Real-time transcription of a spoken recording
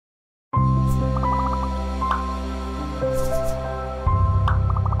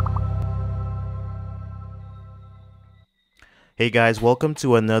Hey guys, welcome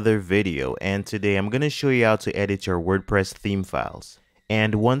to another video, and today I'm going to show you how to edit your WordPress theme files.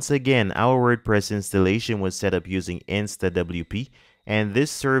 And once again, our WordPress installation was set up using InstaWP, and this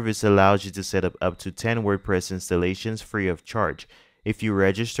service allows you to set up to 10 WordPress installations free of charge. If you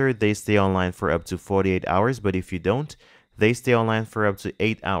register, they stay online for up to 48 hours, but if you don't, they stay online for up to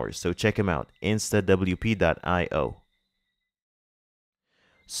 8 hours. So check them out, instawp.io.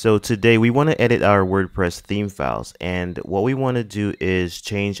 So today we want to edit our WordPress theme files, and what we want to do is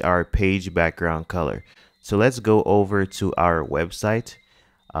change our page background color. So let's go over to our website,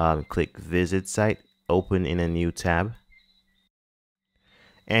 click visit site, open in a new tab.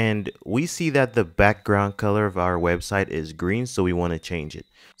 And we see that the background color of our website is green, so we want to change it.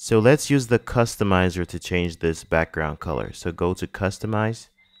 So let's use the customizer to change this background color. So go to customize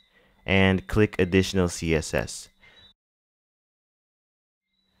and click additional CSS.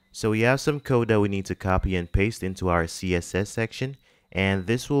 So we have some code that we need to copy and paste into our CSS section, and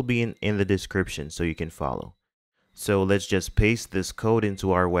this will be in the description so you can follow. So let's just paste this code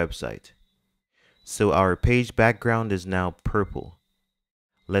into our website. So our page background is now purple.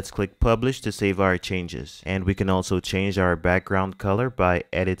 Let's click publish to save our changes, and we can also change our background color by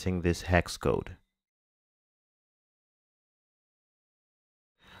editing this hex code.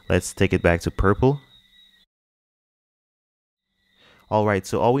 Let's take it back to purple. Alright,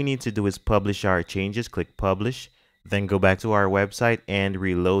 so all we need to do is publish our changes, click publish, then go back to our website and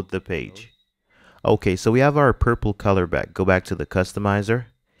reload the page. Okay, so we have our purple color back. Go back to the customizer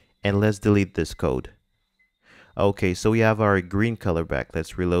and let's delete this code. Okay, so we have our green color back.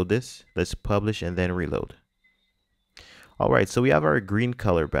 Let's reload this. Let's publish and then reload. Alright, so we have our green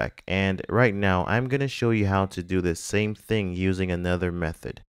color back, and right now I'm going to show you how to do the same thing using another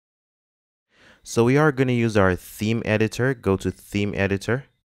method. So we are going to use our theme editor. Go to theme editor.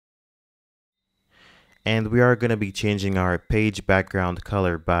 And we are going to be changing our page background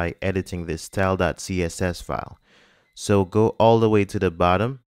color by editing this style.css file. So go all the way to the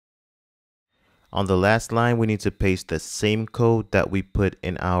bottom. On the last line, we need to paste the same code that we put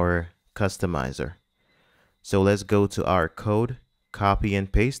in our customizer. So let's go to our code, copy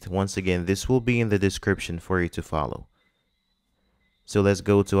and paste. Once again, this will be in the description for you to follow. So let's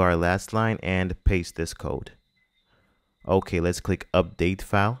go to our last line and paste this code. Okay, let's click update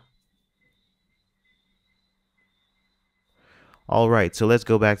file. Alright, so let's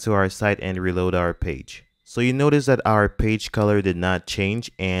go back to our site and reload our page. So you notice that our page color did not change,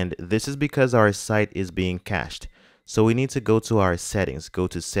 and this is because our site is being cached. So we need to go to our settings, go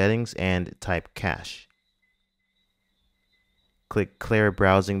to settings and type cache. Click clear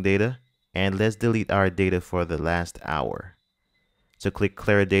browsing data, and let's delete our data for the last hour. So click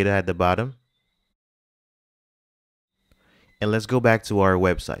clear data at the bottom. And let's go back to our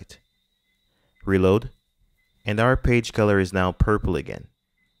website. Reload. And our page color is now purple again.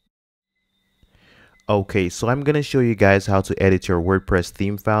 Okay, so I'm going to show you guys how to edit your WordPress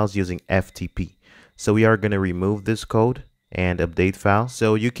theme files using FTP. So we are going to remove this code and update file.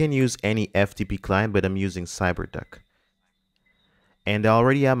 So you can use any FTP client, but I'm using CyberDuck. And I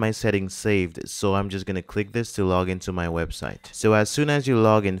already have my settings saved, so I'm just going to click this to log into my website. So as soon as you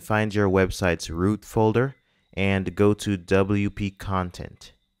log in, find your website's root folder and go to WP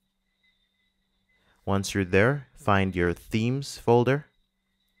content. Once you're there, find your themes folder,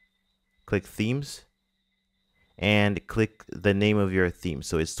 click themes, and click the name of your theme.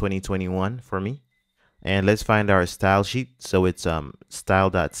 So it's 2021 for me. And let's find our style sheet. So it's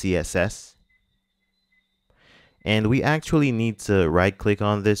style.css. And we actually need to right click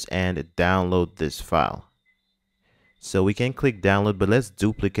on this and download this file. So we can click download, but let's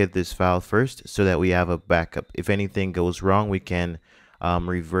duplicate this file first so that we have a backup. If anything goes wrong, we can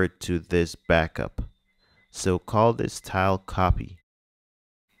revert to this backup. So call this style copy.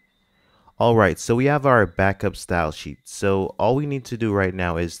 Alright, so we have our backup style sheet. So all we need to do right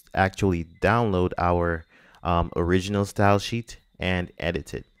now is actually download our original style sheet and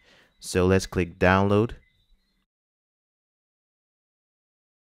edit it. So let's click download.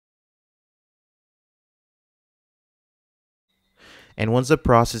 And once the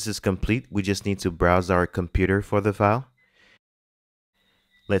process is complete, we just need to browse our computer for the file.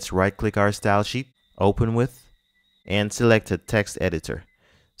 Let's right click our style sheet, open with, and select a text editor.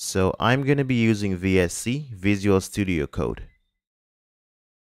 So I'm going to be using VSC, Visual Studio Code.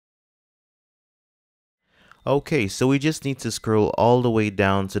 Okay, so we just need to scroll all the way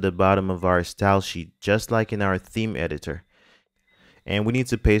down to the bottom of our style sheet, just like in our theme editor. And we need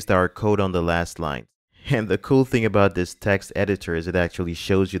to paste our code on the last line. And the cool thing about this text editor is it actually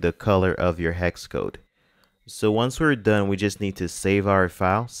shows you the color of your hex code. So once we're done, we just need to save our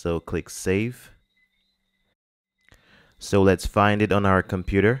file. So click save. So let's find it on our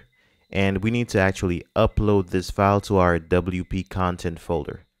computer, and we need to actually upload this file to our WP content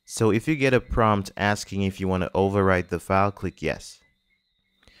folder. So if you get a prompt asking if you want to overwrite the file, click yes.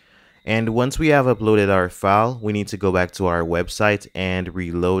 And once we have uploaded our file, we need to go back to our website and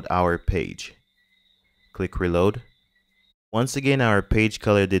reload our page. Click reload. Once again, our page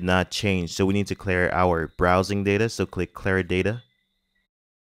color did not change, so we need to clear our browsing data. So click clear data.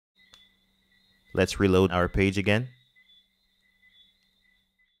 Let's reload our page again.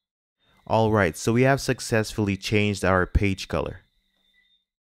 Alright, so we have successfully changed our page color.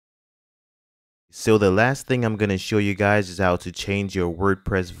 So the last thing I'm going to show you guys is how to change your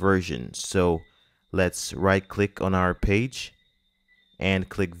WordPress version. So let's right click on our page and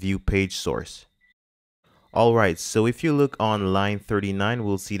click view page source. Alright, so if you look on line 39,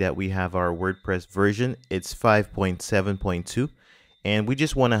 we'll see that we have our WordPress version. It's 5.7.2 and we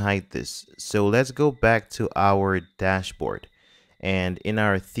just want to hide this. So let's go back to our dashboard. And in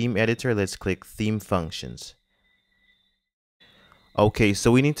our theme editor, let's click theme functions. Okay,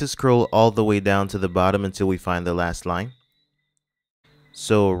 so we need to scroll all the way down to the bottom until we find the last line.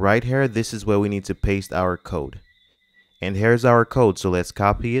 So right here, this is where we need to paste our code. And here's our code, so let's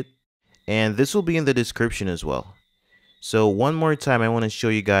copy it. And this will be in the description as well. So one more time, I want to show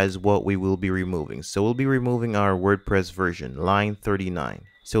you guys what we will be removing. So we'll be removing our WordPress version, line 39.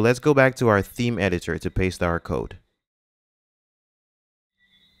 So let's go back to our theme editor to paste our code.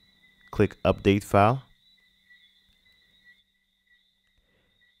 Click update file.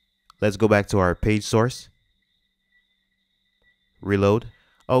 Let's go back to our page source. Reload.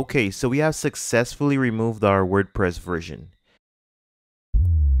 Okay, so we have successfully removed our WordPress version.